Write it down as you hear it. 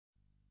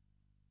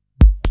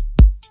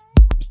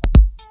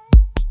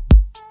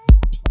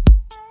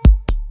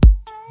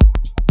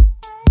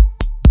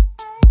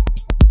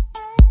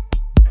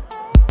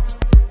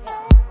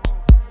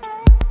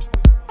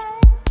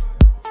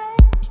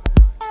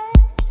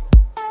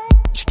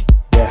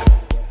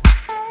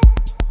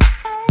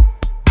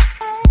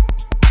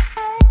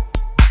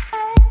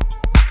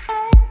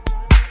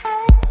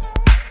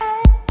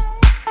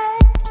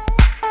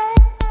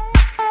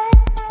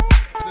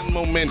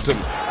momentum.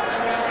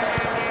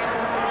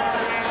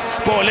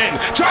 Ball in,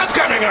 chance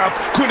coming up.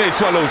 Kune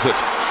swallows it.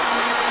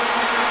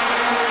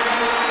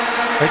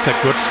 It's a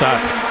good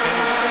start.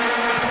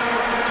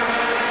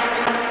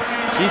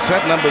 Chiefs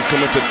had numbers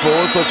committed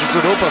forward, so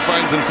Chichiropa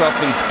finds himself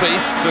in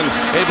space and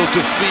able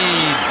to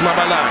feed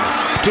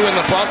Mabalane. Two in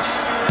the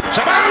box.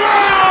 Shabalo!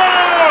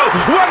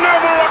 1-0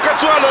 Morocco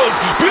Swallows.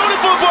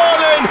 Beautiful ball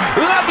in,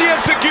 lovely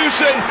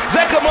execution.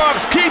 Zeka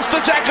Marks keeps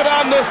the jacket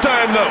on this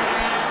time though.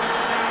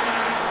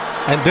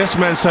 And this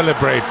man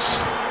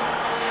celebrates.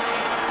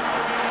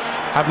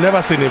 I've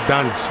never seen him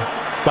dance,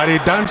 but he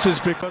dances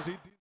because he...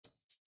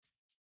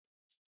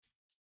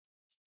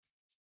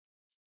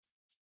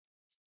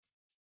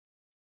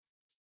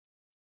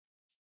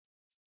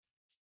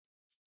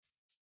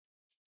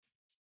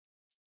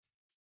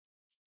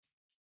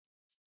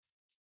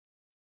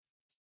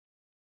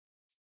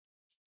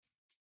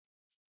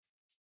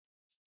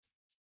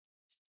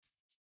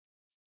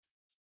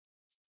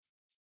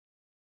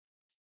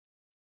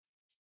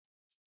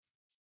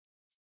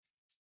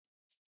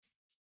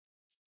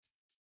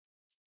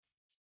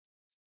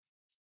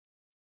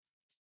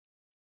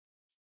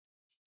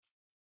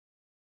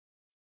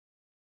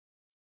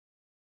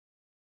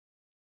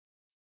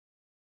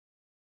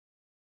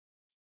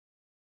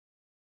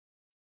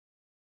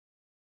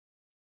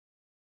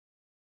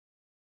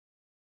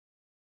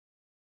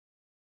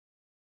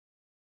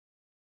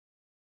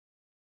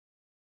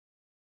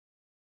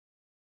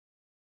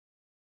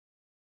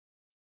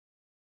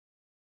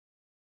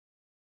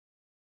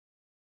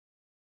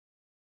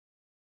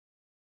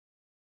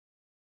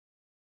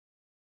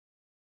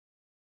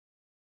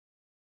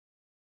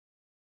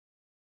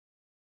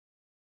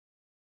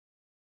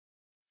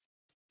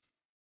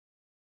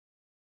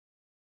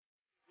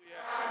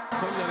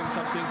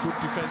 Something good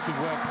defensive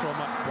work from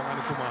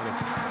Mabalane.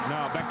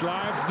 Now back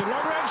live, the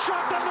long range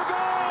shot and the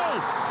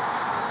goal!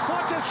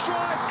 What a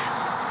strike!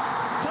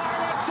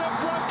 Pirates have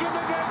broken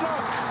the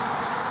deadlock.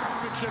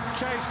 Richard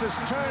Chase has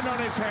turned on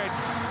his head.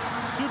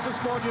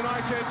 Supersport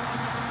United,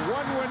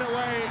 one win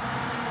away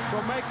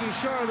from making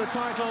sure of the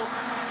title,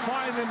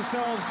 find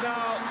themselves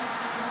now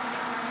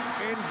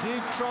in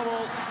deep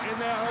trouble in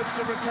their hopes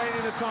of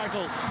retaining the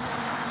title.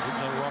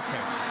 It's a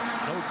rocket.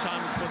 No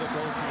chance for the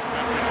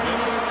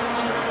goalkeeper.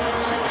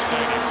 Super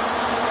Stadium.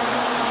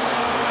 Super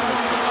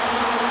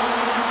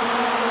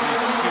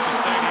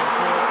Stadium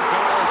for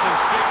goals, and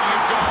speaking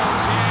of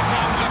goals, here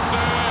comes a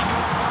third.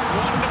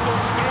 Wonderful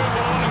through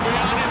ball, and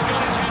Guyana's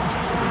got his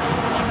hat-trick.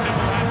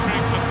 Wonderful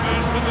hat-trick, the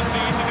first of the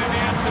season in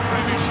the ABSA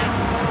Premiership.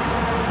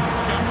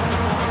 It's come from the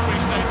former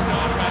Free State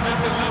star man.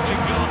 That's a lovely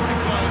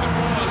glancing blow. The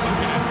ball, look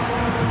at it.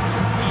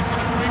 You can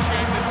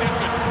appreciate this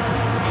effort.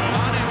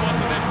 Mabalane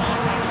wanted that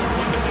pass on a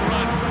wonderful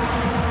run.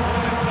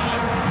 All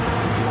inside.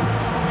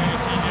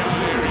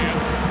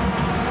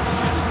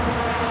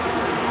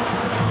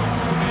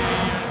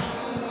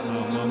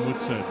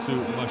 To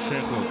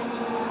Masheko.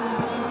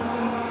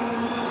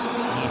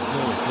 Nice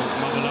ball for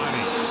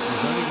Mabalane.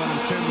 He's only got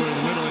him timber in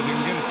the middle if he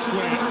can get it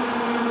square.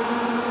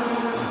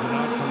 There's an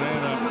out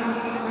Pereira.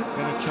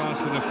 Get a chance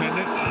to defend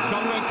it.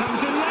 Congo comes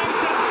in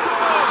late and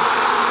scores!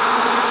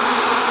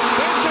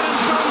 Vincent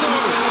Congo!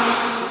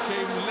 He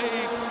came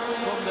late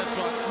from that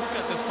truck. Look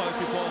at this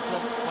quality ball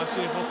from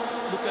Masheko.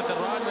 Look at the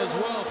run as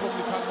well from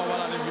Dikgang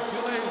Mabalane. He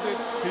plays it,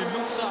 he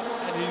looks up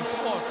and he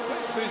spots.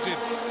 Great vision.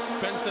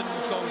 Benson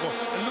Congo.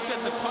 And look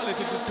at the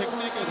quality, the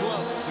technique as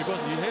well,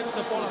 because he hits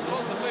the ball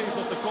across the face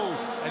of the goal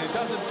and he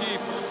doesn't give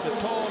the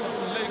tall,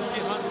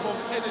 lanky hands from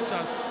any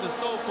chance. There's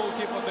no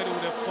goalkeeper that he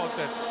would have caught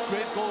that.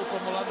 Great goal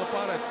from Orlando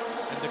Pirates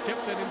and the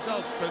captain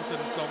himself, Benson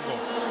Congo.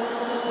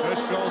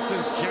 First goal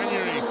since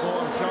January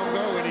for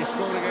Congo when he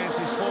scored against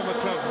his former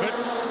club,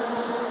 Wits.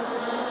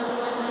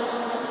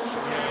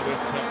 With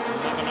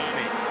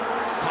Mabalane.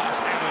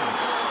 Past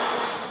Evans.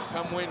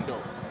 Kamwendo.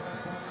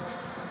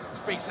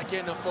 Space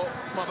again for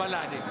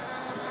Mabalane.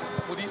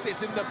 Modise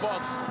is in the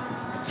box.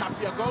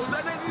 Tapia goes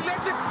and then he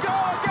lets it go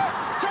again.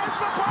 Chance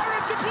for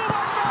Pirates to clear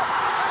one more.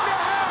 And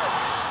they're held.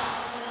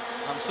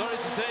 I'm sorry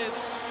to say it,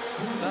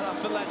 that I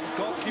feel like the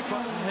goalkeeper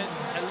had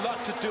a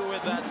lot to do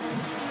with that.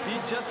 He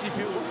just, if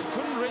he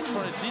couldn't reach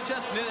for it, he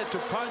just needed to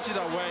punch it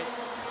away.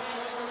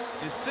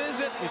 He sees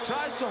it, he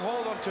tries to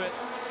hold on to it,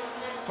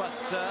 but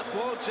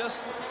ball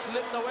just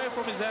slipped away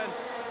from his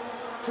hands.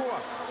 Poor.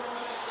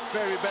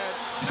 Very bad.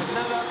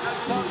 Another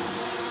unsung.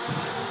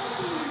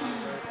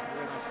 I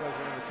suppose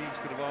one of the teams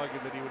could have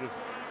argued that he would have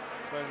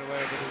thrown away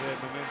a bit of their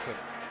momentum.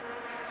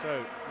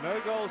 So, no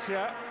goals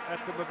here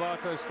at the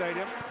Mabato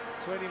Stadium.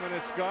 20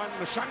 minutes gone.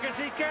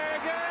 Mshangazike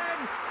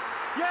again!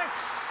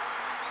 Yes!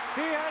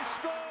 He has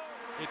scored!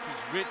 It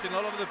was written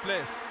all over the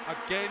place.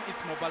 Again,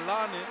 it's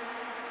Mabalane.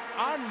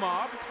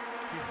 Unmarked.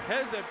 He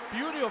has a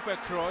beauty of a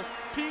cross.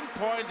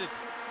 Pinpointed.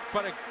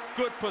 But a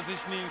good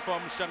positioning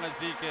from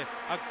Mshangazike.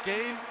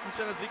 Again,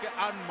 Mshangazike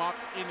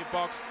unmarked in the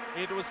box.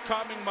 It was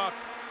coming mark.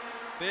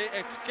 They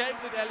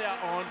escaped it earlier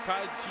on.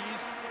 Kai's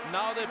Chiefs,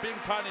 now they're being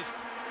punished.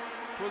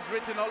 It was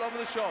written all over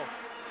the show.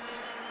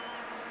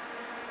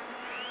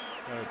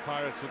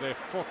 Pirates with their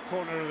fourth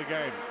corner of the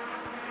game.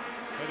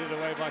 Headed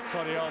away by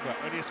Tony Alba,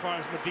 only as far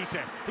as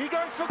Medise. He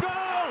goes for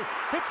goal!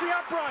 Hits the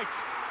upright!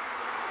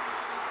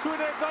 Kune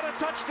got a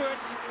touch to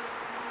it,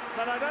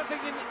 but I don't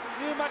think he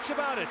knew much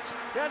about it.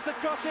 There's the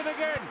cross in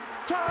again.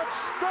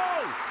 Chance!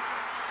 Goal!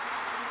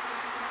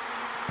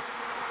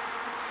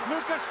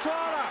 Lucas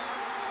Twala.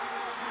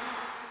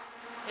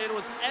 It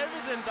was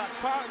evident that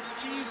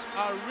Chiefs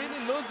are really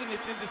losing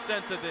it in the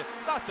center there.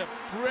 That's a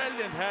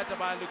brilliant header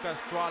by Lucas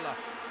Twala.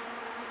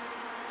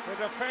 The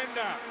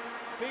defender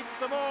beats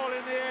them all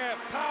in the air.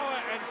 Power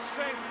and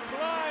strength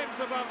climbs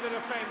above the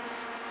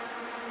defence.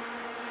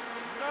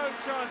 No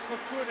chance for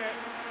Kune.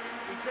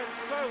 He did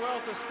so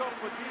well to stop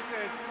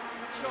Medise's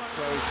shot.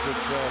 Closed with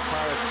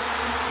Pirates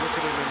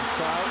looking at him in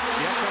trial.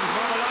 Here comes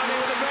Mabalane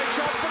with a great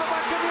chance for the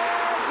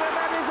Buccaneers, and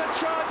that is a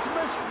chance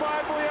missed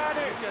by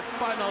Buyani. Look at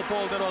final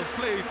ball that was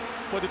played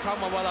for Dikgang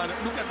Mabalane.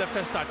 Look at the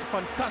first touch.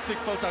 Fantastic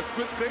first touch.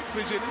 Great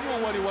vision. He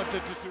knew what he wanted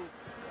to do.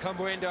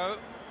 Cambuendo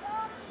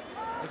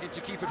looking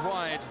to keep it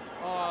wide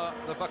are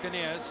the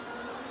Buccaneers.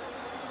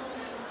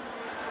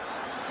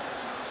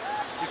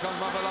 Dikgang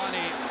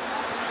Mabalane,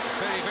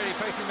 very, very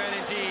facing man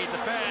indeed. The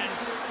fans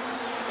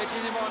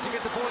edging him on to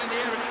get the ball in the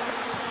air.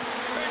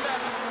 Defender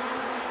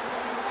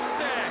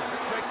there,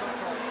 great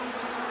control.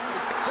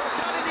 It's brought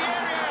down in the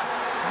area.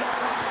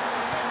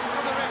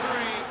 For the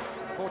referee.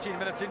 14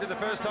 minutes into the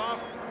first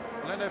half,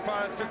 Orlando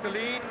Pirates took the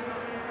lead.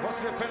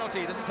 What's the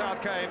penalty? This is how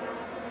it came.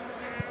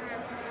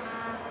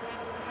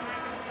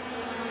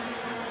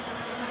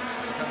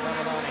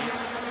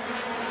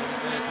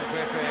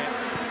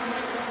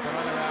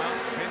 Run around,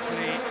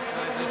 eventually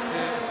manages to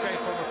escape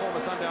from a former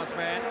Sundowns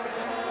man.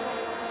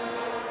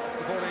 Puts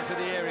the ball into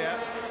the area.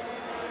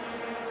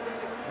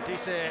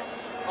 Medise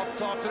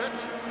opts after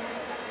it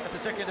at the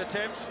second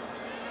attempt.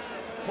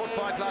 Caught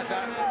fight like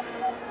that.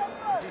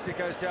 Medise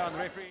goes down, the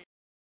referee.